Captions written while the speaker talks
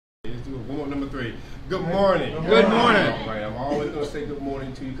Warm-up number 3. Good morning. Good morning. All right, I'm always going to say good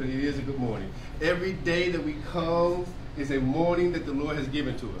morning to you because it is a good morning. Every day that we come is a morning that the Lord has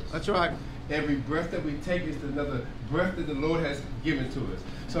given to us. That's right. Every breath that we take is another breath that the Lord has given to us.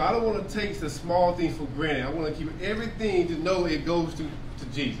 So I don't want to take the small things for granted. I want to keep everything to know it goes to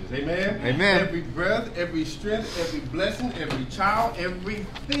Jesus. Amen? Amen. Every breath, every strength, every blessing, every child,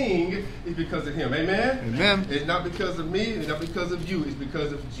 everything is because of Him. Amen? Amen. It's not because of me. It's not because of you. It's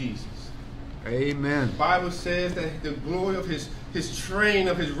because of Jesus. Amen. The Bible says that the glory of His train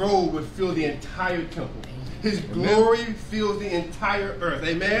of His robe would fill the entire temple. His glory fills the entire earth.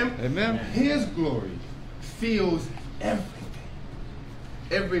 Amen? Amen. His glory fills everything.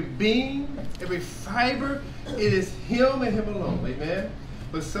 Every being, every fiber, it is Him and Him alone. Amen?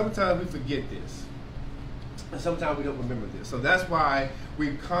 But sometimes we forget this. And sometimes we don't remember this. So that's why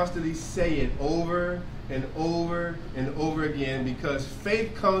we constantly say it over and over and over again, because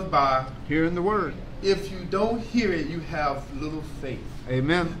faith comes by hearing the word. If you don't hear it, you have little faith.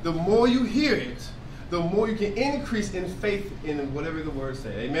 Amen. The more you hear it, the more you can increase in faith in whatever the word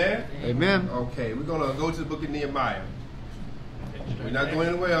says. Amen? Amen. Okay, we're going to go to the book of Nehemiah. We're not going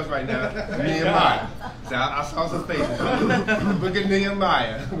anywhere else right now. Nehemiah. So I saw some faces. The book of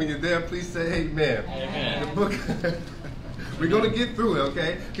Nehemiah. When you're there, please say amen. Amen. The book. We're going to get through it,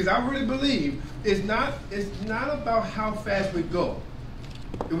 okay? Because I really believe it's not about how fast we go.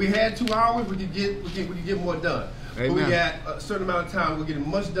 If we had 2 hours, we could get more done. Amen. But we got a certain amount of time, we're getting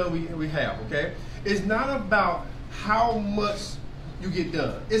much done we have, okay? It's not about how much you get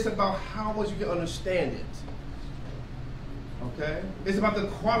done. It's about how much you can understand it. Okay? It's about the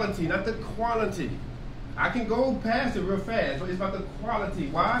quality, not the quantity. I can go past it real fast, but it's about the quality.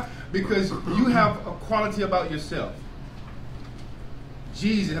 Why? Because you have a quality about yourself.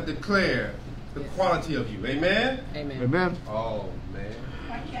 Jesus have declared the quality of you. Amen? Amen. Amen. Oh, man.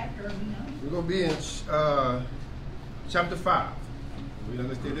 What chapter are we on? We're going to be in chapter 5. We're not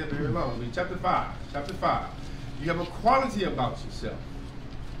going to stay there very long. We're in chapter 5. Chapter 5. You have a quality about yourself.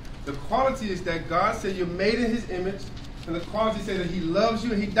 The quality is that God said you're made in His image, and the quality says that He loves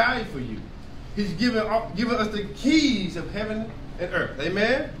you and He died for you. He's given us the keys of heaven and earth.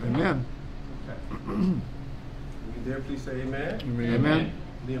 Amen? Amen. Okay. You there, please say amen. Amen. Amen.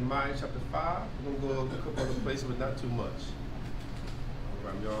 Nehemiah chapter 5. We're going to go to a couple other places, but not too much.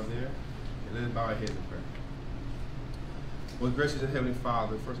 All right, y'all there? Okay, let us bow our heads in prayer. Most gracious and heavenly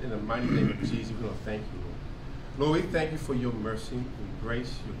Father, first in the mighty name of Jesus, we want to thank you, Lord. Lord, we thank you for your mercy, your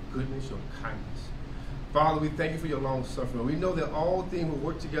grace, your goodness, your kindness. Father, we thank you for your long suffering. We know that all things will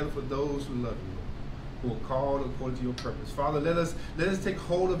work together for those who love you, who are called according to your purpose. Father, let us take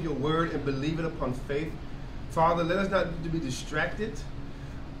hold of your word and believe it upon faith. Father, let us not be distracted.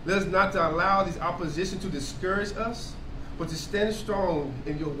 Let us not to allow this opposition to discourage us, but to stand strong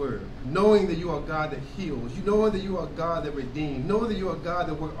in your word, knowing that you are God that heals, knowing that you are God that redeems, knowing that you are God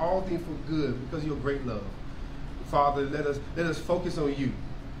that works all things for good because of your great love. Father, let us focus on you.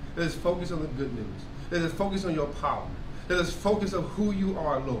 Let us focus on the good news. Let us focus on your power. Let us focus on who you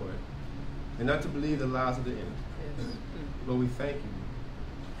are, Lord, and not to believe the lies of the enemy. Lord, we thank you.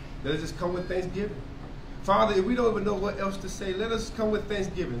 Let us just come with thanksgiving. Father, if we don't even know what else to say, let us come with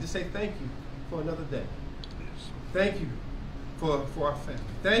thanksgiving. Just say thank you for another day. Thank you for our family.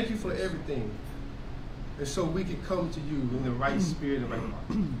 Thank you for everything. And so we can come to you in the right spirit and right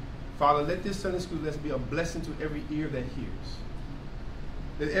heart. Father, let this Sunday school lesson be a blessing to every ear that hears.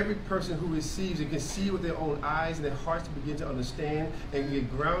 That every person who receives it can see with their own eyes and their hearts to begin to understand and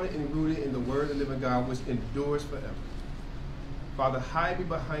get grounded and rooted in the word of the living God, which endures forever. Father, hide me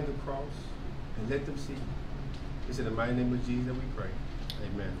behind the cross and let them see. It's in the mighty name of Jesus that we pray.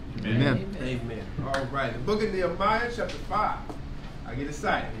 Amen. Amen. Amen. All right. The book of Nehemiah, chapter 5. I get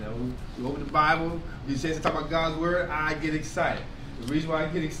excited. You know, we open the Bible, we get a chance to talk about God's word, I get excited. The reason why I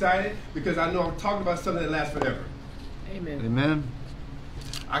get excited, because I know I'm talking about something that lasts forever. Amen. Amen.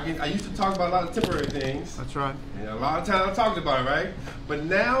 I used to talk about a lot of temporary things. That's right. And a lot of times I talked about it, right? But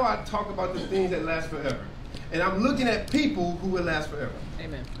now I talk about the things that last forever. And I'm looking at people who will last forever.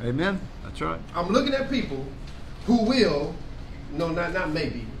 Amen. Amen. That's right. I'm looking at people who will, no, not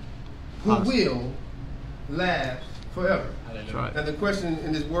maybe, who will last forever. That's right. And the question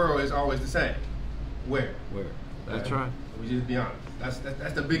in this world is always the same. Where? Where? That's right. We just be honest.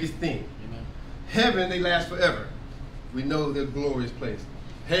 That's the biggest thing. Amen. Heaven, they last forever. We know their glorious place.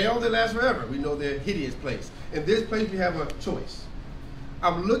 Hell, they last forever. We know their hideous place. In this place, we have a choice.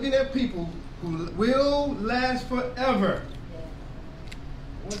 I'm looking at people who will last forever.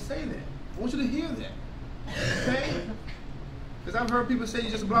 I want to say that. I want you to hear that. Okay? Because I've heard people say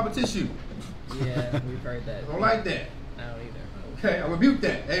you're just a blob of tissue. Yeah, we've heard that. I don't like that. I don't either. Okay, I rebuke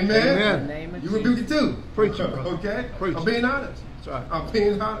that. Amen. Amen. In the name of You rebuke it too. Preach it, brother. Okay? Preach I'm it. being honest. That's right. I'm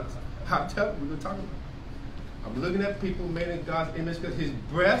being honest. I'm telling you, we're going to talk about it. I'm looking at people made in God's image because his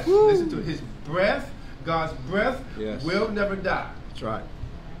breath, listen to it, his breath, God's breath Yes. will never die. That's right.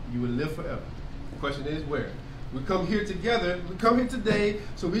 You will live forever. The question is where? We come here together. We come here today,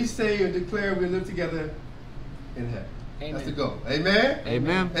 so we say and declare we live together in heaven. Amen. That's the goal. Amen?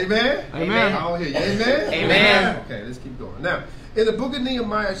 Amen. Amen? Amen. I don't hear you. Amen? Amen. Okay, let's keep going. Now, in the book of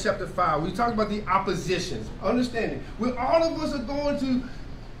Nehemiah chapter 5, we talk about the oppositions. Understanding. We all of us are going to,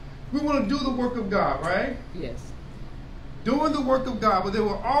 we want to do the work of God, right? Yes. Doing the work of God, but there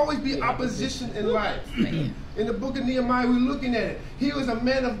will always be opposition in life. In the book of Nehemiah, we're looking at it. He was a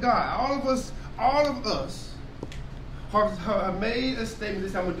man of God. All of us have made a statement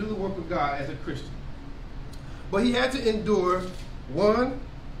this time, I'm going to do the work of God as a Christian. But he had to endure, one,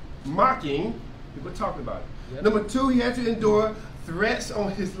 mocking, people talking about it. Yep. Number two, he had to endure threats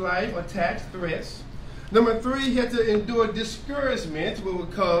on his life, attacks, threats. Number three, he had to endure discouragement when it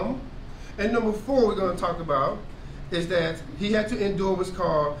would come. And number four, we're going to talk about, is that he had to endure what's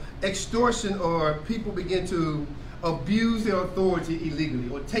called extortion, or people begin to abuse their authority illegally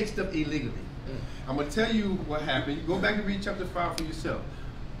or take stuff illegally. I'm going to tell you what happened. You go back and read chapter 5 for yourself.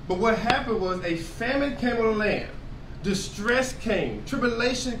 But what happened was a famine came on the land. Distress came.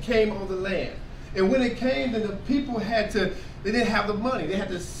 Tribulation came on the land. And when it came, then the people they didn't have the money. They had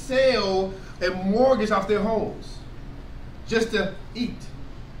to sell and mortgage off their homes just to eat.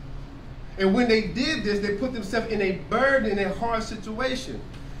 And when they did this, they put themselves in a burden, in a hard situation.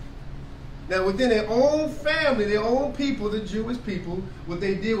 Now, within their own family, their own people, the Jewish people, what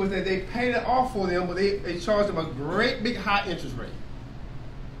they did was that they paid it off for them, but they charged them a great big high interest rate.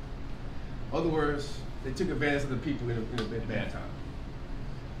 In other words, they took advantage of the people in a bad time.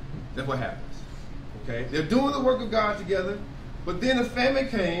 That's what happens. Okay? They're doing the work of God together, but then a famine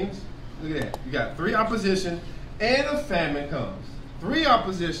comes. Look at that. You got 3 oppositions, and a famine comes. 3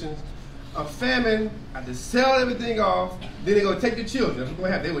 oppositions, a famine, I had to sell everything off, then they're going to take your children. That's what's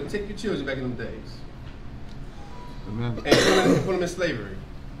going to happen. They would take your children back in them days. Amen. And put them in slavery.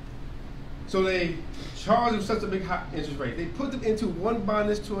 So they charged them such a big high interest rate. They put them into one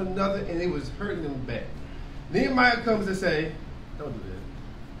bondage to another, and it was hurting them bad. Nehemiah comes and say, don't do that.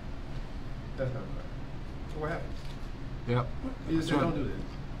 That's not right. So what happens? Yep. He just said, don't do that.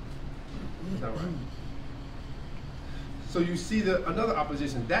 That's not right. So you see another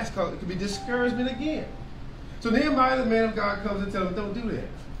opposition. That's called, it could be discouragement again. So Nehemiah, the man of God, comes and tells them, don't do that.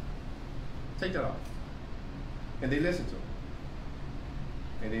 Take that off. And they listened to him.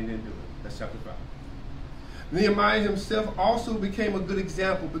 And they didn't do it. That's chapter 5. Nehemiah himself also became a good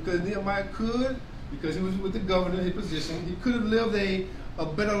example, because Nehemiah could, because he was with the governor, his position, he could have lived a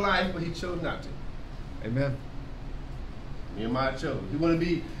better life, but he chose not to. Amen. Nehemiah chose. He wanted to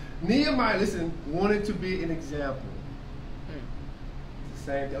be, Nehemiah, listen, wanted to be an example. The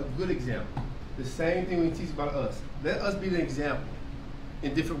same, a good example. The same thing we teach about us. Let us be the example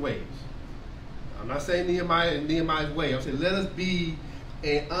in different ways. I'm not saying Nehemiah in Nehemiah's way. I'm saying let us be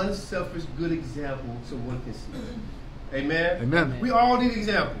an unselfish, good example so one can see. Amen? Amen. We all need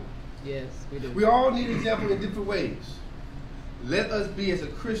example. Yes, we do. We all need example in different ways. Let us be, as a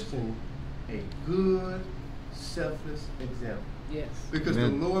Christian, a good, selfless example. Yes. Because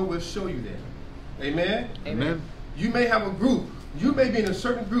Amen. the Lord will show you that. Amen? Amen. You may have a group. You may be in a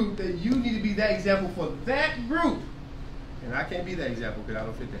certain group that you need to be that example for that group. And I can't be that example because I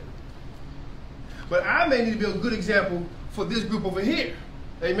don't fit that. But I may need to be a good example for this group over here.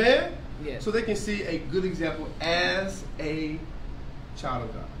 Amen? Yes. So they can see a good example as a child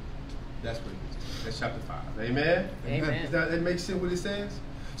of God. That's what it is. That's chapter 5. Amen? Amen. Does that make sense what it says?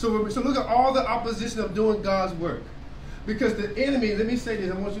 So look at all the opposition of doing God's work. Because the enemy, let me say this,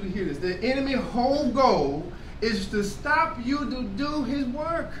 I want you to hear this. The enemy's whole goal is to stop you to do his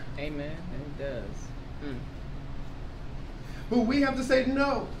work. Amen. And it does. But we have to say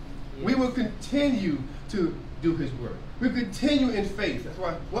no. Yes. We will continue to do his work. We continue in faith. That's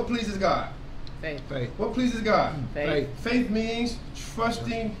why, what pleases God? Faith. Faith. What pleases God? Faith. Faith means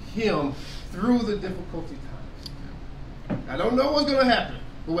trusting him through the difficulty times. I don't know what's going to happen,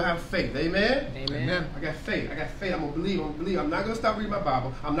 but we'll have faith. Amen? Amen. I got faith. I'm going to believe. I'm not going to stop reading my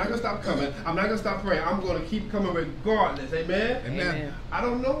Bible. I'm not going to stop coming. I'm not going to stop praying. I'm going to keep coming regardless. Amen? Amen. I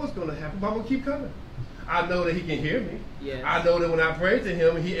don't know what's going to happen, but I'm going to keep coming. I know that he can hear me. Yes. I know that when I pray to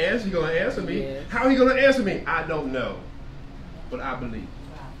him, he answers, he's going to answer me. Yes. How he going to answer me? I don't know. But I believe.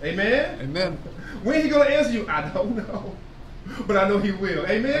 Amen? Amen. When he going to answer you? I don't know. But I know he will.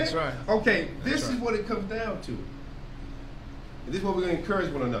 Amen? That's right. Okay, this That's is right. what it comes down to. And this is what we're going to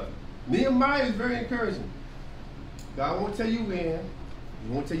encourage one another. Nehemiah is very encouraging. God won't tell you when,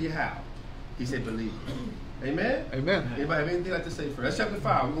 He won't tell you how. He said believe. Amen? Amen. Anybody have anything like to say first? That's chapter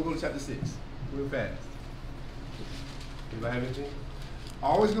 5. We're going to go to chapter 6. Real fast. Anybody have anything?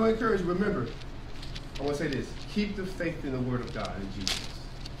 Always going to encourage you. Remember, I want to say this. Keep the faith in the Word of God in Jesus.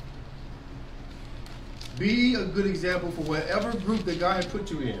 Be a good example for whatever group that God has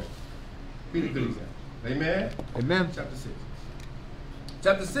put you in. Be the good example. Amen? Amen. Chapter 6.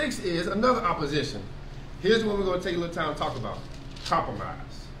 Chapter 6 is another opposition. Here's what we're going to take a little time to talk about.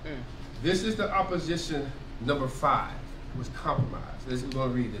 Compromise. This is the opposition number 5. Was compromise. We're going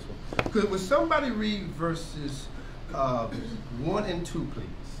to read this one. Would somebody read verses 1 and 2, please?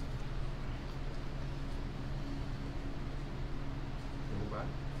 Anybody?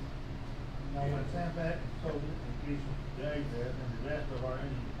 Now when Sanballat and Tobiah and Geshem, Jabez, and the rest of our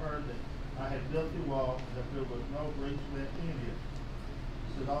enemies heard that I had built the wall, that there was no breach left in it,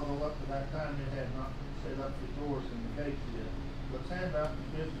 said although up to that time it had not set up the doors and the gates yet. But Sanballat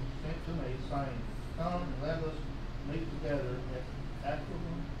and Geshem sent to me, saying, Come and let us meet together at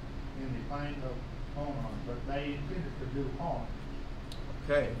Akron in the plain of Onan. But they intended to do harm.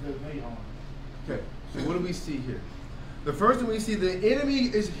 Okay. To do me harm. Okay. So what do we see here? The first thing we see, the enemy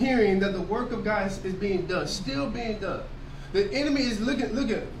is hearing that the work of God is being done, still being done. The enemy is looking,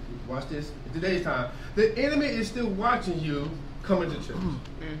 watch this, in today's time. The enemy is still watching you coming to church,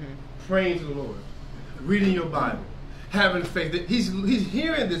 praying to the Lord, reading your Bible, having faith. He's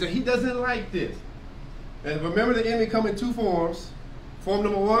hearing this and he doesn't like this. And remember, the enemy come in 2 forms. Form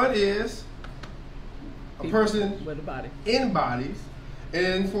number 1 is a person with a body. in bodies.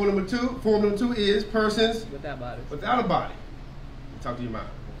 And form number 2 is persons Without bodies. without a body. Talk to your mind,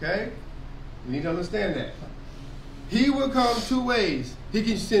 okay? You need to understand that. He will come 2 ways. He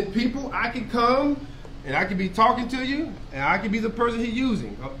can send people. I can come and I can be talking to you and I can be the person he's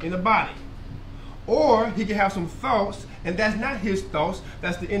using in the body. Or he can have some thoughts and that's not his thoughts.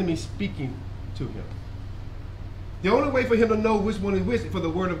 That's the enemy speaking to him. The only way for him to know which one is which is for the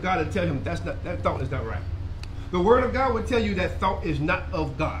Word of God to tell him that thought is not right. The Word of God will tell you that thought is not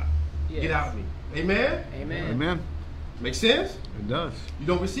of God. Yes. Get out of me. Amen? Amen. Amen. Make sense? It does. You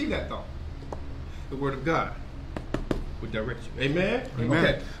don't receive that thought. The Word of God will direct you. Amen? Amen.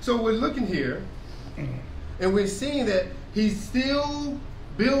 Okay, so we're looking here, and we're seeing that he's still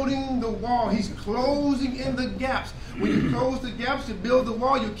building the wall. He's closing in the gaps. When you close the gaps to build the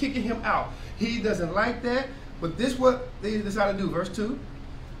wall, you're kicking him out. He doesn't like that, but this is what they decided to do. Verse 2.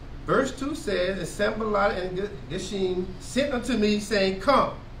 Verse 2 says, and Sanballat and Geshem sent unto me, saying,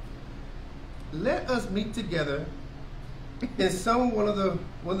 Come, let us meet together in one of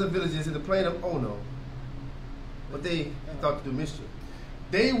the villages in the plain of Ono. But they thought to do mischief.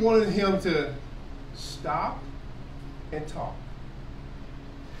 They wanted him to stop and talk.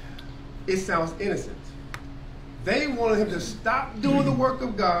 It sounds innocent. They wanted him to stop doing the work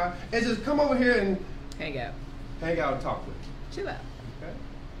of God and just come over here and Hang out. hang out and talk with him. Chill out. Okay?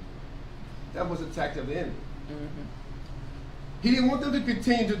 That was the tactic of the enemy. He didn't want them to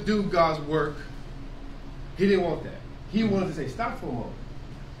continue to do God's work. He didn't want that. He wanted to say, stop for a moment.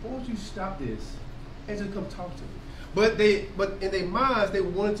 Why don't you stop this and just come talk to me? But in their minds, they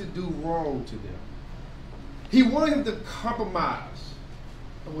wanted to do wrong to them. He wanted him to compromise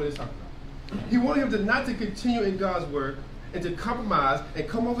on what he's talking about. He wanted him to not to continue in God's work and to compromise and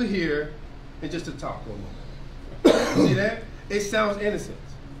come over here and just to talk for a moment. See that? It sounds innocent.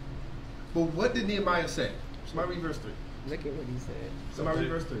 But what did Nehemiah say? Somebody read verse 3. Look at what he said. Somebody read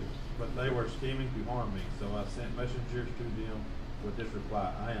verse 3. But they were scheming to harm me, so I sent messengers to them with this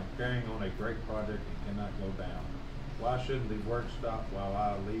reply: I am carrying on a great project and cannot go down. Why shouldn't the work stop while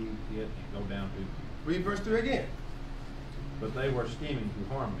I leave it and go down to you? Read verse 3 again. But they were scheming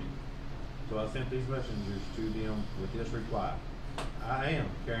to harm me, so I sent these messengers to them with this reply: I am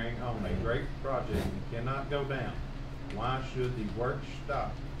carrying on a great project and cannot go down. Why should the work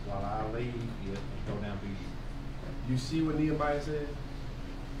stop while I leave it and go down to you? You see what Nehemiah said?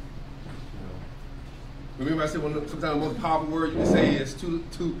 Remember I said sometimes the most powerful word you can say is two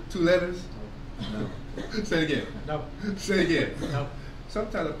letters? No. Say it again. No. Say it again. No.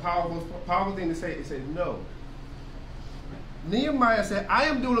 Sometimes the powerful thing to say is say no. Nehemiah said, I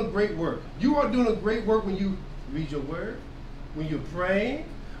am doing a great work. You are doing a great work when you read your word, when you're praying,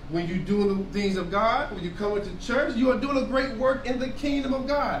 when you're doing the things of God, when you come into church. You are doing a great work in the kingdom of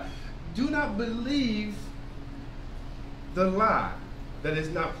God. Do not believe the lie that is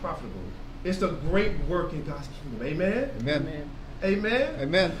not profitable. It's a great work in God's kingdom. Amen? Amen. Amen. Amen?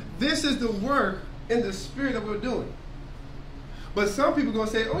 Amen. This is the work in the spirit that we're doing. But some people are going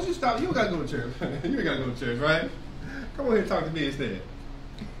to say, oh, you stop. You don't got to go to church. You ain't got to go to church, right? Come on here and talk to me instead.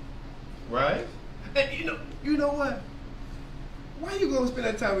 Right? And You know what? Why you gonna spend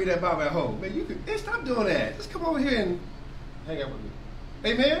that time reading that Bible at home? Man, you could stop doing that. Just come over here and hang out with me.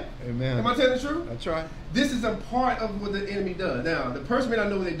 Amen? Amen. Am I telling the truth? That's right. This is a part of what the enemy does. Now, the person may not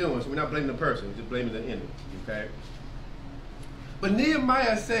know what they're doing, so we're not blaming the person, we're just blaming the enemy. Okay? But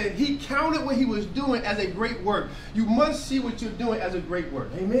Nehemiah said he counted what he was doing as a great work. You must see what you're doing as a great work.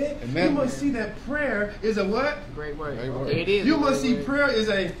 Amen? Amen. You must see that prayer is a what? Great work. Great work. It is. You a must great see work. prayer is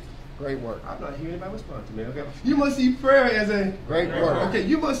a Great work. I'm not hearing anybody respond to me. Okay. You must see prayer as a Great work. Okay.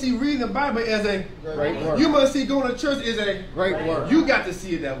 You must see reading the Bible as a Great work. You must see going to church as a Great work. You got to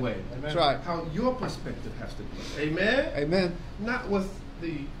see it that way. That's right. How your perspective has to be. Amen. Amen. Not what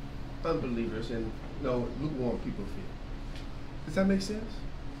the unbelievers and lukewarm people feel. Does that make sense?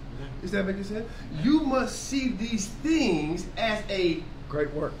 Is that making sense? You must see these things as a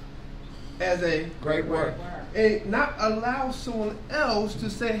Great work. great work. And not allow someone else to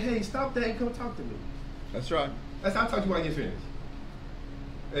say, hey, stop that and come talk to me. That's right. I'll talk to you when I get finished.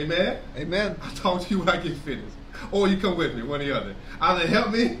 Amen? Amen. I'll talk to you when I get finished. Or you come with me, one or the other. Either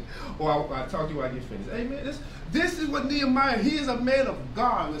help me or I'll talk to you when I get finished. Amen? This is what Nehemiah, he is a man of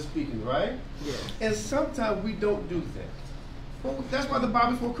God, we're speaking, right? Yes. And sometimes we don't do that. Well, that's why the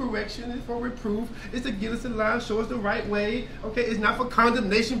Bible is for correction, it's for reproof, it's to get us in line, show us the right way. Okay, it's not for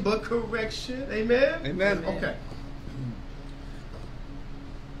condemnation, but correction. Amen? Amen. Okay.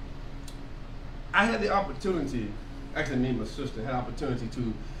 I had the opportunity, actually me and my sister had the opportunity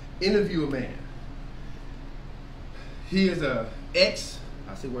to interview a man. He is a I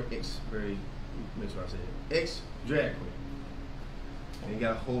say word ex, very, make sure I say it, ex-drag queen. And he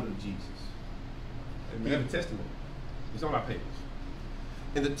got a hold of Jesus. And we have a testimony. It's on our page.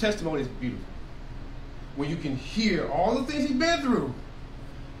 And the testimony is beautiful. When you can hear all the things he's been through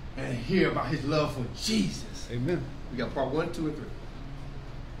and hear about his love for Jesus. Amen. We got part 1, 2, and 3.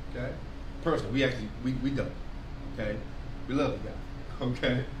 Okay? Personally, we done. Okay? We love the guy.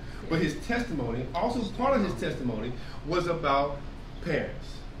 Okay? But his testimony, also part of his testimony, was about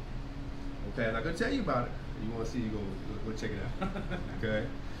parents. Okay? And I'm going to tell you about it. You want to see, you go check it out. Okay?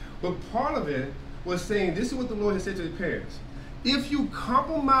 But part of it was saying, this is what the Lord has said to his parents. If you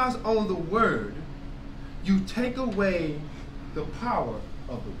compromise on the word, you take away the power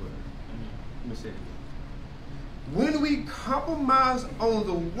of the word. Let me say it again. When we compromise on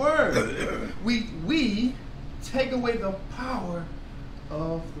the word, we take away the power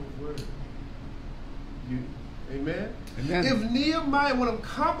of the word. Amen? Amen. If Nehemiah would have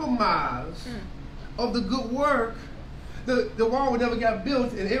compromised of the good work, the wall would never got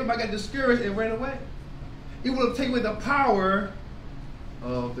built and everybody got discouraged and ran away. It would have taken away the power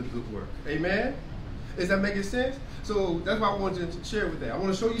of the good work. Amen? Is that making sense? So that's why I wanted to share with that. I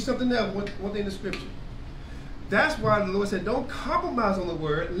want to show you something else, one thing in the scripture. That's why the Lord said, don't compromise on the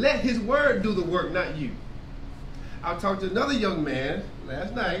word. Let his word do the work, not you. I talked to another young man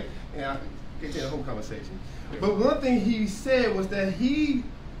last night, and I can't tell the whole conversation. But one thing he said was that he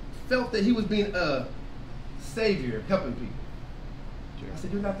felt that he was being a savior, helping people. I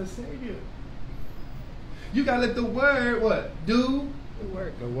said, you're not the savior. You got to let the word, what? Do The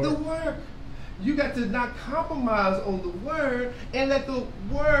work. The work. the work. You got to not compromise on the word and let the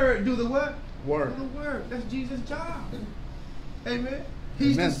word do the what? Work. Do the work. That's Jesus' job. Amen.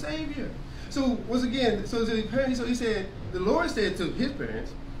 He's Amen. the Savior. So once again, so he said, the Lord said to his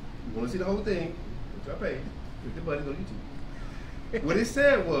parents, you want to see the whole thing, go to our page, click the button, go to YouTube. What it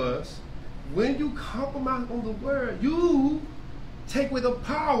said was, when you compromise on the word, you take away the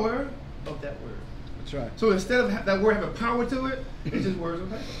power of that word. That's right. So instead of that word having power to it, it's just words of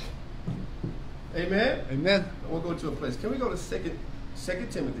paper. Amen? Amen. We'll go to a place. Can we go to 2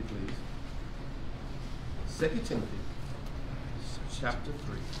 Timothy, please? 2 Timothy, chapter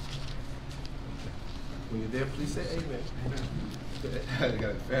 3. When you're there, please say amen. I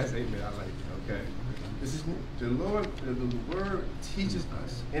got a fast amen. I like it. Okay. This is the Lord. The Word teaches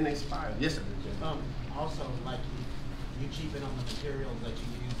us and inspires. Yes, sir. Also, like you cheapen on the materials that you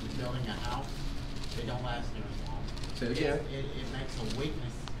use in building a house, they don't last near as long. Say it again. It makes a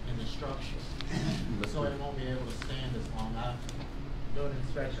weakness in the structure, so it won't be able to stand as long. I've done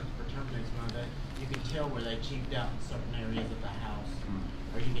inspections for terminates one day. You can tell where they cheaped out in certain areas of the house,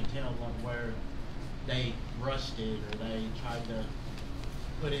 or you can tell where they rushed it or they tried to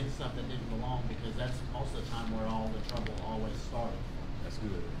put in stuff that didn't belong, because that's most of the time where all the trouble always started. That's good.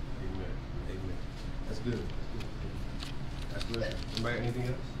 Amen. Amen. That's good. That's good. Anybody got anything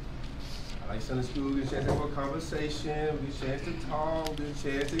else? I like Sunday school. Get a chance to have a conversation. We get a chance to talk. Get a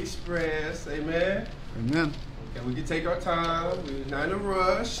chance to express. Amen. Amen. Okay, we can take our time. We're not in a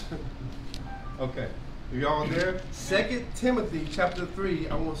rush. Okay. Are y'all there? 2 Timothy chapter 3.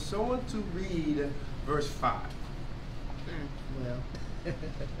 I want someone to read verse 5. Well,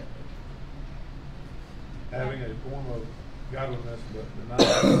 Having a form of godliness but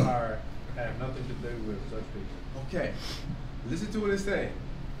denying the power have nothing to do with such people. Okay, listen to what it's saying.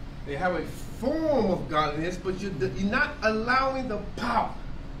 They have a form of godliness, but you're not allowing the power.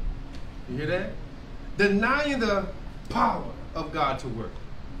 You hear that? Denying the power of God to work.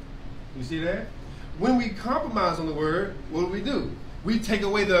 You see that? When we compromise on the word, what do? We take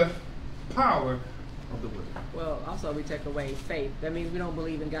away the power of the word. well, also we take away faith. That means we don't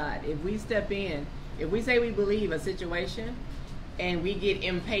believe in God. If we step in, if we say we believe a situation and we get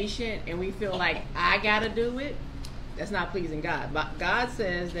impatient and we feel like I gotta do it, that's not pleasing God. But God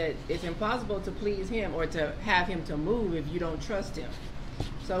says that it's impossible to please him or to have him to move if you don't trust him.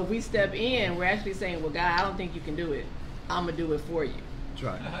 So if we step in, we're actually saying, well, God, I don't think you can do it. I'm gonna do it for you. That's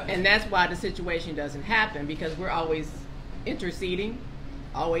right. And that's why the situation doesn't happen, because we're always interceding,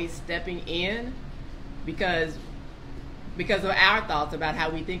 always stepping in, because of our thoughts about how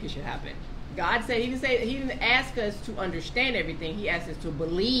we think it should happen. God said, he didn't ask us to understand everything. He asked us to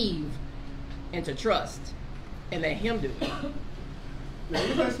believe and to trust and let him do it. Now,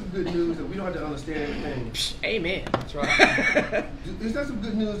 isn't that some good news that we don't have to understand everything? Amen. That's right. Is that some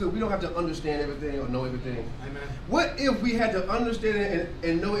good news that we don't have to understand everything or know everything? Amen. What if we had to understand it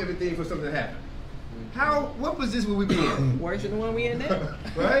and know everything for something to happen? What position would we be in? Worse than the one we in now.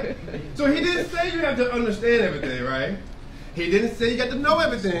 Right? So he didn't say you have to understand everything, right? He didn't say you got to know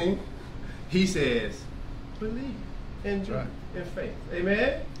everything. He says, believe and Right. in faith.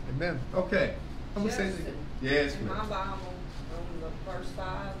 Amen? Amen. Okay. I'm going to say Justin, this. Yes, in my ma'am. Bible, on the verse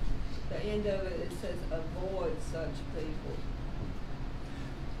 5, the end of it, it says, avoid such people.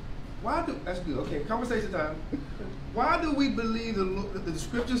 That's good. Okay, conversation time. Why do we believe the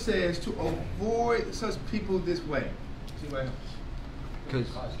scripture says to avoid such people this way? See what else? Because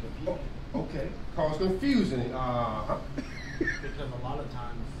Okay. Cause confusion. Uh-huh. Because a lot of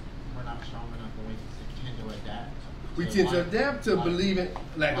times we're not strong enough and we tend to adapt. We tend to adapt to like- believing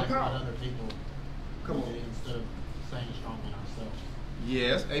lack of like power. what other people Come do on. instead of staying strong in ourselves.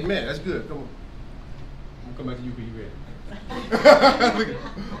 Yes. Amen. That's good. Come on. I'm gonna come back to you when you ready.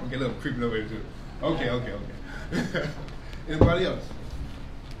 I'm getting a little creeping over here too. Okay. Anybody else?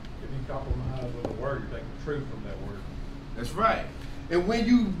 If you compromise with the word, you take the truth from that word. That's right. And when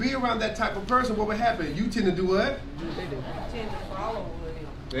you be around that type of person, what would happen? You tend to do what? They do. Tend to follow with him.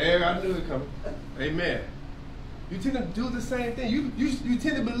 There, I knew it coming. Amen. You tend to do the same thing. You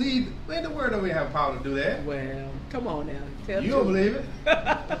tend to believe, man, the word don't even have power to do that. Well, come on now. Tell You the don't truth. believe it.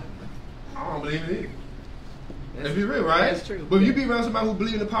 I don't believe it either. Let's be real, right? That's true. But if you be around somebody who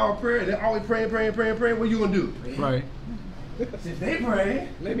believes in the power of prayer and they're always praying, what you gonna do? right. Since they pray,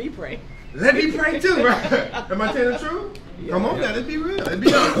 Let me pray. let me pray too, right? Am I telling the truth? Yeah. Come on now, let's be real. Let's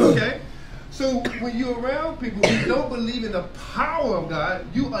be honest, okay? So when you're around people who don't believe in the power of God,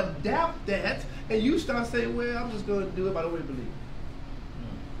 you adapt that and you start saying, well, I'm just going to do it, but I don't really believe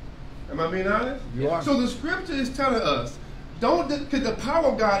it. Am I being honest? You are. So the scripture is telling us, because the power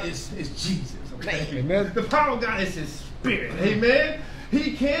of God is Jesus, okay? Amen. The power of God is his spirit, amen?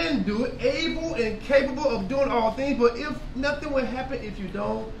 He can do it, able and capable of doing all things, but if nothing will happen if you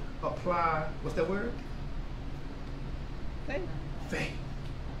don't apply, what's that word? Faith. Faith.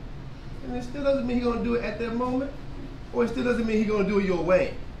 And it still doesn't mean he's going to do it at that moment, or it still doesn't mean he's going to do it your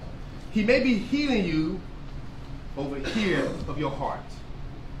way. He may be healing you over here of your heart.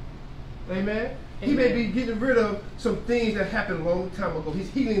 Amen? He may be getting rid of some things that happened a long time ago. He's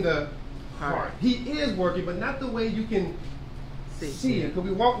healing the heart. He is working, but not the way you can see it. Because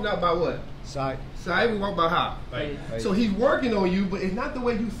we walk not by what? Sight. Sight, we walk by how? Faith. So he's working on you, but it's not the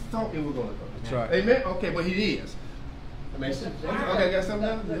way you thought it was going to go. That's right. Amen? Okay, but he is. That makes sense. Okay, I got something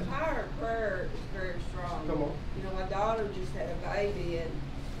else? The power of prayer is very strong. Come on. You know, my daughter just had a baby,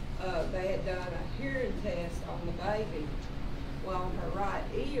 and they had done a hearing test on the baby, well, on her right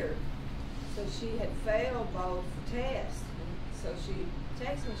ear. So she had failed both tests. So she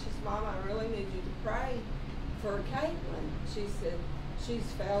texted me, she said, Mom, I really need you to pray for Caitlin. She said, she's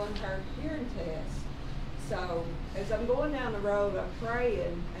failing her hearing test. So as I'm going down the road, I'm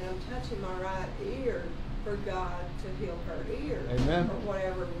praying, and I'm touching my right ear for God to heal her ear. Amen. For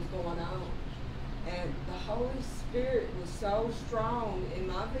whatever was going on. And the Holy Spirit was so strong in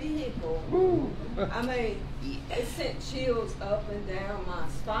my vehicle. Woo. I mean, it sent chills up and down my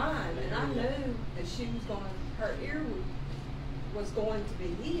spine, and I knew that she was her ear was going to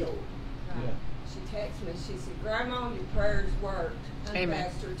be healed. Yeah. She texted me, she said, Grandma, your prayers worked. And Amen.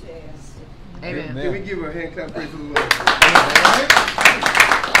 passed her test. Amen. Can we give her a hand clap, praise the Lord? All right?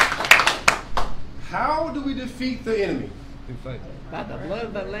 How do we defeat the enemy? Through faith. By the blood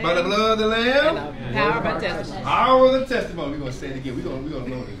of the Lamb. By the blood of the Lamb. And the power of our testimony. Power of the testimony. We're going to say it again. We're going to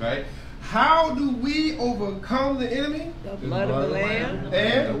know this, right? How do we overcome the enemy? The blood of the Lamb.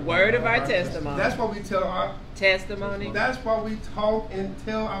 And the word of our testimony. That's why we tell our testimony. That's why we talk and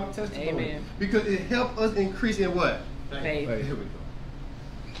tell our testimony. Amen. Because it helps us increase in what? Faith. Here we go.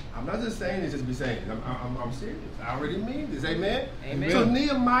 I'm not just saying this just to be saying it. I'm serious. I already mean this. Amen? Amen. So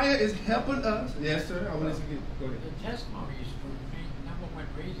Nehemiah is helping us. Yes, sir. I want to get. Go ahead. The testimonies for me, number one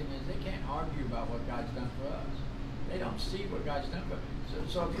reason is they can't argue about what God's done for us. They don't see what God's done for them.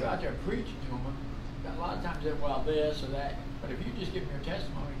 So if you're out there preaching to them, a lot of times they're, well, this or that. But if you just give them your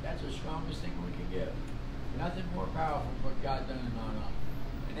testimony, that's the strongest thing we can give. Nothing more powerful than what God's done in our life.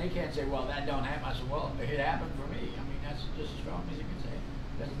 And they can't say, well, that don't happen. I said, well, it happened for me. I mean, that's just as strong as you can say.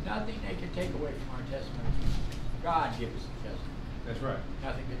 There's nothing they can take away from our testimony. God gives us the testimony. That's right.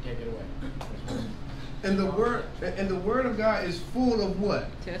 Nothing can take it away. And the word of God is full of what?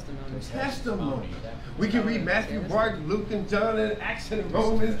 Testimony. Testimony. We can read Matthew, Mark, Luke, and John, and Acts, and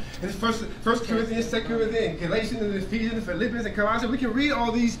Romans, and First Corinthians, 2 Corinthians, Galatians, and Ephesians, and Philippians, and Colossians. We can read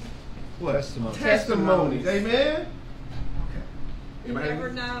all these what? Testimonies. Amen. You never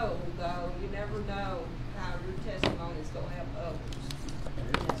know, though. You never know how your testimony is going to help others.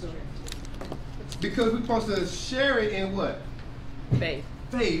 Because we're supposed to share it in what? Faith.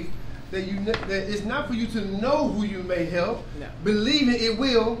 Faith. That it's not for you to know who you may help. No. Believing it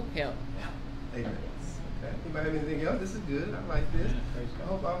will help. Amen. Okay. Anybody have anything else? This is good. I like this. I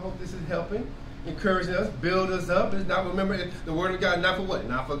hope this is helping, encouraging us, build us up. It's not, remember, the word of God not for what?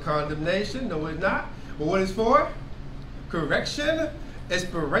 Not for condemnation. No, it's not. But what it's for? Correction,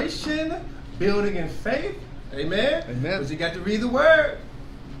 inspiration, building in faith. Amen. Amen. But you got to read the word.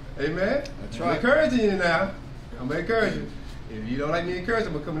 Amen. That's I'm right. encouraging you now. I'm going to encourage you. If you don't like me encouraging,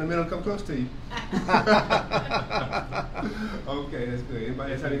 I'm going to come in the middle and come close to you. Okay, that's good.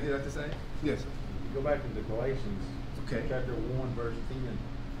 Anybody else have anything else to say? Yes, sir. Go back into Galatians, Okay. chapter 1, verse 10.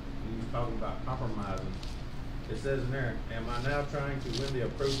 He's talking about compromising. It says in there, am I now trying to win the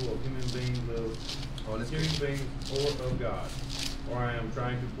approval of human beings or of God? Or I am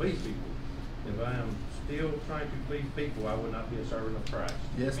trying to please people? If I am still trying to please people, I would not be a servant of Christ.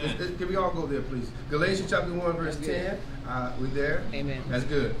 Yes, can we all go there, please? Galatians chapter 1, verse 10. We there? Amen. That's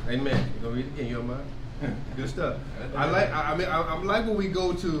good. Amen. You're going to read it again, you don't mind? Good stuff. I like when we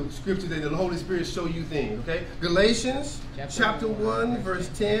go to scripture that the Holy Spirit show you things, okay? Galatians chapter 1, verse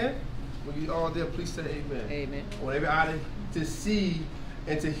 10. When you all there, please say amen. Amen. I want everybody to see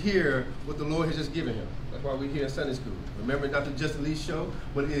and to hear what the Lord has just given him. That's why we're here in Sunday school. Remember, not the Just Elite show,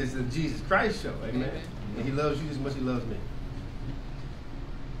 but it is the Jesus Christ show. Amen. Amen. And he loves you as much as he loves me.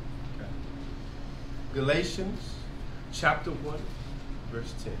 Okay. Galatians chapter 1,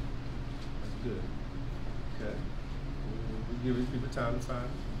 verse 10. That's good. Okay. We give these people time to find.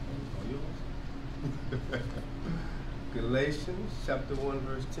 All yours. Galatians chapter 1,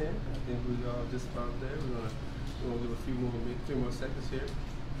 verse 10. I think we all just about there. We're gonna give a few more seconds here.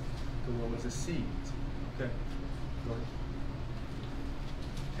 The one was a seed. Okay. Go ahead.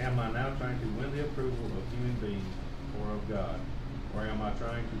 Am I now trying to win the approval of human beings or of God? Or am I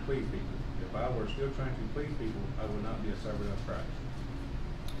trying to please people? If I were still trying to please people, I would not be a servant of Christ.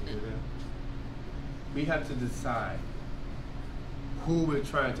 You hear that? We have to decide who we're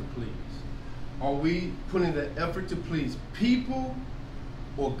trying to please. Are we putting the effort to please people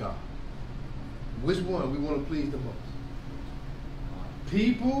or God? Which one we want to please the most?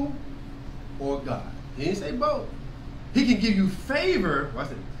 People or God? He didn't say both. He can give you favor.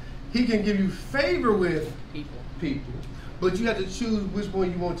 Watch it. He can give you favor with people. But you have to choose which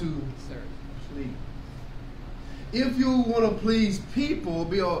one you want to please. If you want to please people,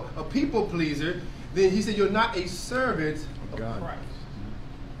 be a people pleaser, then he said you're not a servant of Christ.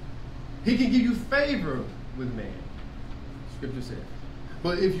 He can give you favor with man, Scripture says.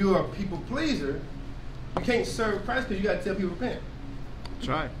 But if you're a people pleaser, you can't serve Christ because you got to tell people to repent. That's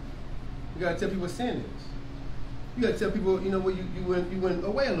right. You got to tell people what sin is. You got to tell people, you know what, you went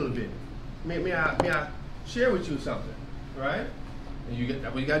away a little bit. May I share with you something, right? And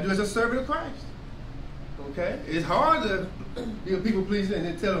that's what you got to do as a servant of Christ. Okay? It's hard to be a people pleaser and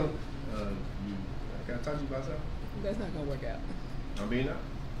then tell them, can I talk to you about something? That's not going to work out. I mean, no.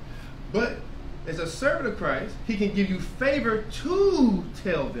 But as a servant of Christ, he can give you favor to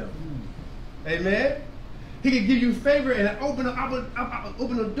tell them. Amen? He can give you favor and open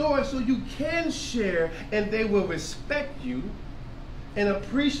a door so you can share and they will respect you and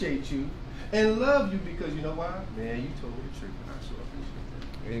appreciate you and love you because you know why? Man, you told me the truth and I so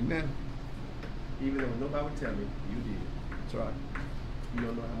appreciate that. Amen. Even though nobody would tell me, you did. That's right. You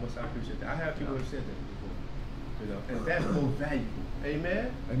don't know how much I appreciate that. I have people who have said that before. You know, and that's more valuable.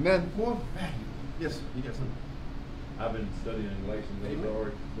 Amen. Amen. More valuable. Yes, sir. You got something. I've been studying Galatians, Amen.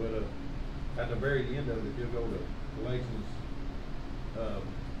 Lord, but at the very end of it, if you go to Galatians, the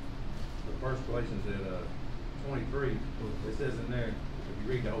first Galatians at 23, it says in there, if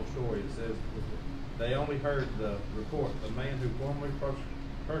you read the whole story, it says they only heard the report. The man who formerly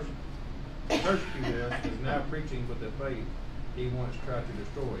persecuted us is now preaching with the faith he once tried to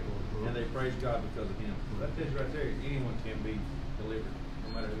destroy, and they praise God because of him. So that tells you right there, anyone can be delivered,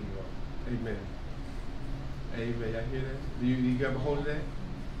 no matter who you are. Amen. Amen. I hear that? You got a hold of that?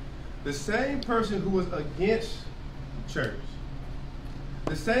 The same person who was against the church,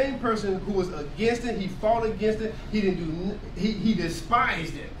 the same person who was against it, he fought against it, he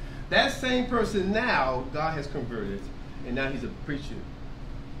despised it. That same person now, God has converted, and now he's a preacher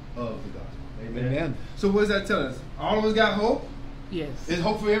of the gospel. Amen. Amen. So what does that tell us? All of us got hope? Yes. Is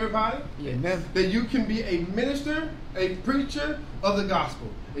hope for everybody? Yes. Amen. That you can be a minister, a preacher of the gospel.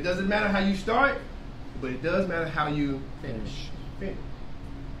 It doesn't matter how you start, but it does matter how you finish.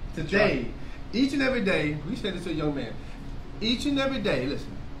 Today, each and every day, we say this to a young man, each and every day,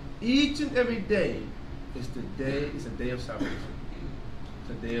 listen, each and every day is a day of salvation. It's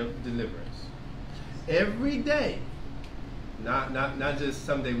a day of deliverance. Every day, not just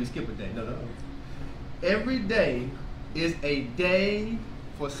someday we skip a day, no. Every day is a day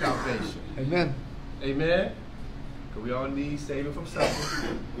for salvation. Amen. Amen? Because we all need saving from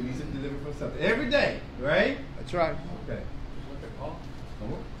something. We need to deliver from something. Every day, right? That's right. Okay. Look at Paul.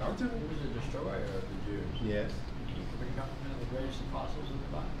 Come on, talk to me. He was a destroyer of the Jews. Yes, He could become one of the greatest apostles in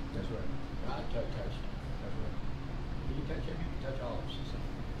the Bible. that's right. God touched him. That's right. You can touch him, you can touch all of us. So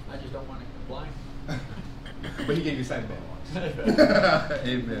I just don't want to complain. But he gave you sight back.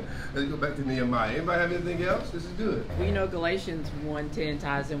 Amen. Let's go back to Nehemiah. Anybody have anything else? This is good. We know Galatians 1:10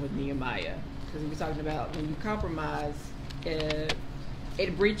 ties in with Nehemiah, because we're talking about when you compromise,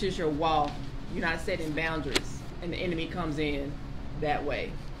 it breaches your wall. You're not setting boundaries, and the enemy comes in that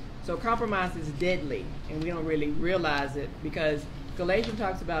way. So compromise is deadly, and we don't really realize it, because Galatians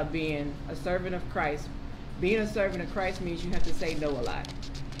talks about being a servant of Christ. Being a servant of Christ means you have to say no a lot.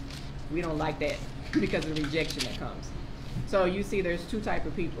 We don't like that because of the rejection that comes. So you see there's two types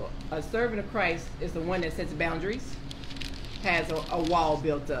of people. A servant of Christ is the one that sets boundaries, has a wall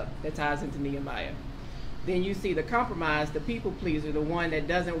built up that ties into Nehemiah. Then you see the compromise, the people pleaser, the one that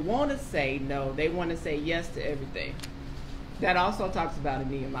doesn't want to say no, they want to say yes to everything. That also talks about in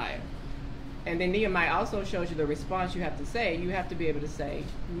Nehemiah. And then Nehemiah also shows you the response you have to say. You have to be able to say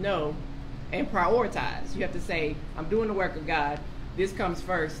no and prioritize. You have to say, I'm doing the work of God, this comes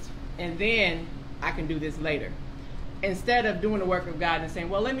first, and then I can do this later. Instead of doing the work of God and saying,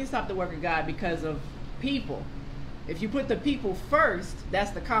 well, let me stop the work of God because of people. If you put the people first,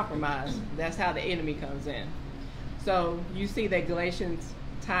 that's the compromise. That's how the enemy comes in. So you see that Galatians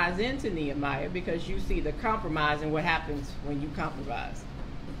ties into Nehemiah, because you see the compromise and what happens when you compromise.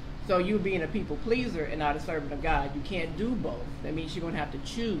 So you being a people pleaser and not a servant of God, you can't do both. That means you're going to have to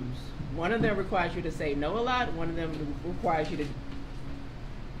choose. One of them requires you to say no a lot. One of them requires you to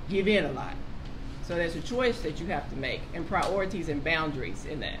give in a lot. So there's a choice that you have to make, and priorities and boundaries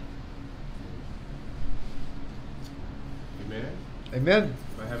in that. Amen. Amen.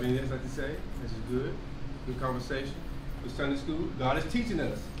 Do I have anything else like to say? This is good. Good conversation. Good Sunday school. God is teaching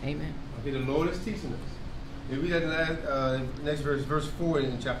us. Amen. Okay, the Lord is teaching us. If we read that next verse, verse 4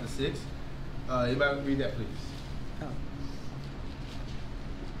 in chapter 6. Anybody read that, please? Oh.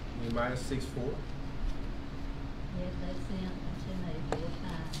 Yes, Nehemiah 6:4. they sent unto me 4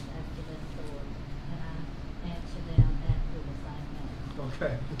 times after that sword, and I answered them after the same manner.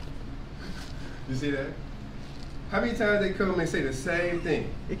 Okay. You see that? How many times they come and say the same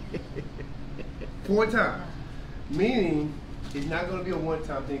thing? 4 times. Meaning, it's not going to be a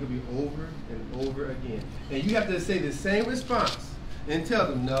one-time thing. It's going to be over and over again. And you have to say the same response and tell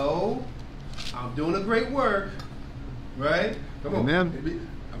them, no, I'm doing a great work. Right? Come on. Amen.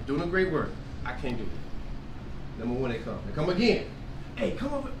 I'm doing a great work. I can't do it. Number 1, they come. They come again. Hey,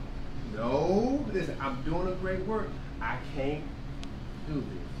 come over. No, listen, I'm doing a great work. I can't do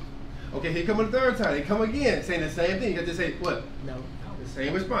this. Okay, here come the 3rd time. They come again, saying the same thing. You have to say, what? No. The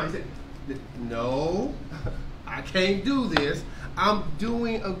same response. He said, no, I can't do this. I'm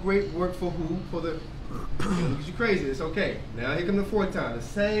doing a great work for who? For the, look at you crazy. It's okay. Now here come the 4th time. The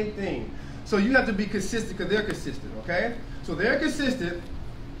same thing. So you have to be consistent, because they're consistent, okay? So they're consistent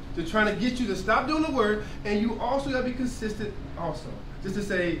to trying to get you to stop doing the work, and you also got to be consistent also. Just to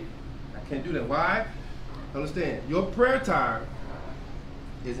say, I can't do that. Why? Understand, your prayer time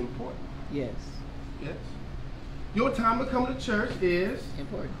is important. Yes. Yes. Your time of coming to church is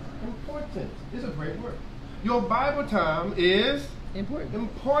Important. important. It's a great work. your Bible time is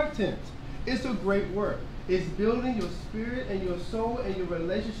Important. It's a great work. It's building your spirit and your soul and your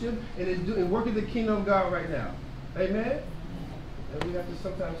relationship, and it's working the kingdom of God right now. Amen? And we have to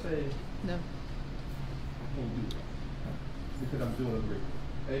sometimes say, No. I can't do it because I'm doing a great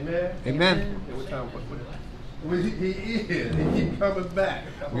work. Amen? Amen. Okay, what time? Well, he is. He keep coming back.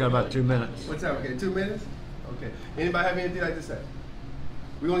 We got about 2 minutes. What time? Okay, 2 minutes? Okay. Anybody have anything like to say?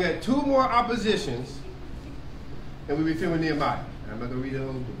 We're going to get 2 more oppositions, and we'll be filming Nehemiah. I'm not going to read the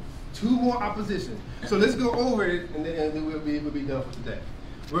whole book. 2 more oppositions. So let's go over it, and then we'll be done for today.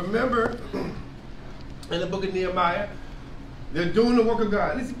 Remember, in the book of Nehemiah, they're doing the work of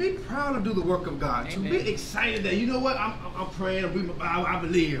God. Listen, be proud to do the work of God. To be excited that, you know what, I'm praying, I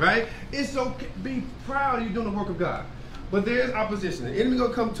believe, right? It's okay. Be proud you're doing the work of God. But there's opposition. The enemy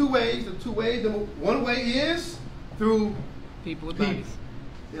going to come 2 ways. The 2 ways. One way is through People with bodies.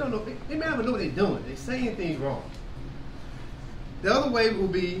 They don't know. They may not know what they're doing. They're saying things wrong. The other way will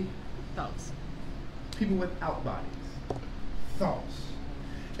be Thoughts. people without bodies. Thoughts.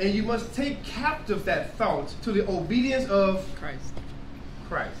 And you must take captive that thought to the obedience of Christ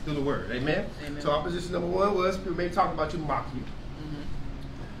through the word. Amen? Amen. So opposition number 1 was people may talk about you, mock you.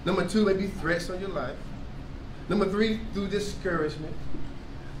 Number 2 may be threats on your life. Number 3, through discouragement.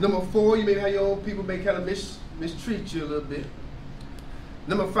 Number 4, you may have your own people may kind of mistreat you a little bit.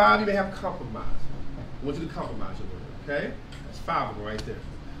 Number 5, you may have compromise. I want you to compromise your word, okay? That's 5 of them right there.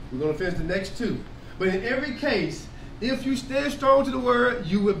 We're going to finish the next 2. But in every case, if you stand strong to the word,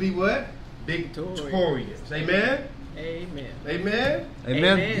 you will be what? Victorious. Amen? Amen. Amen?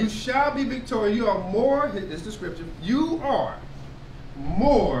 Amen. You shall be victorious. You are more, this is the scripture, you are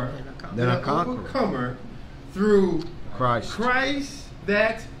more than an overcomer through Christ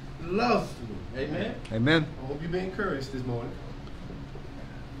that loves you. Amen? Amen. I hope you've been encouraged this morning.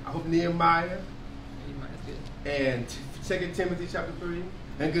 I hope Nehemiah and 2 Timothy chapter 3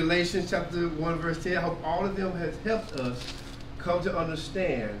 and Galatians chapter 1 verse 10, I hope all of them has helped us come to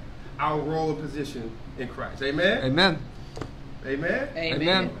understand our role and position in Christ. Amen? Amen. Amen?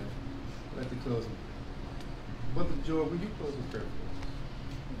 Amen. Let the closing. Brother Joel, will you close in prayer for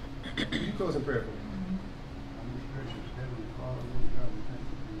us? Will you close in prayer for me? Most gracious Heavenly Father, Lord God, we thank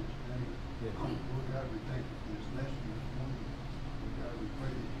you for this day. Lord God, we thank you for this lesson this morning. Lord God, we pray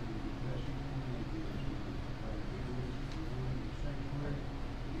that you would bless you and give us the sanctuary,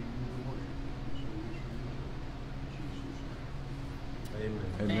 give you the worship. So we surrender in Jesus' name. Amen.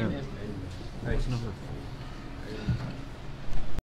 Amen. Amen. Thank you.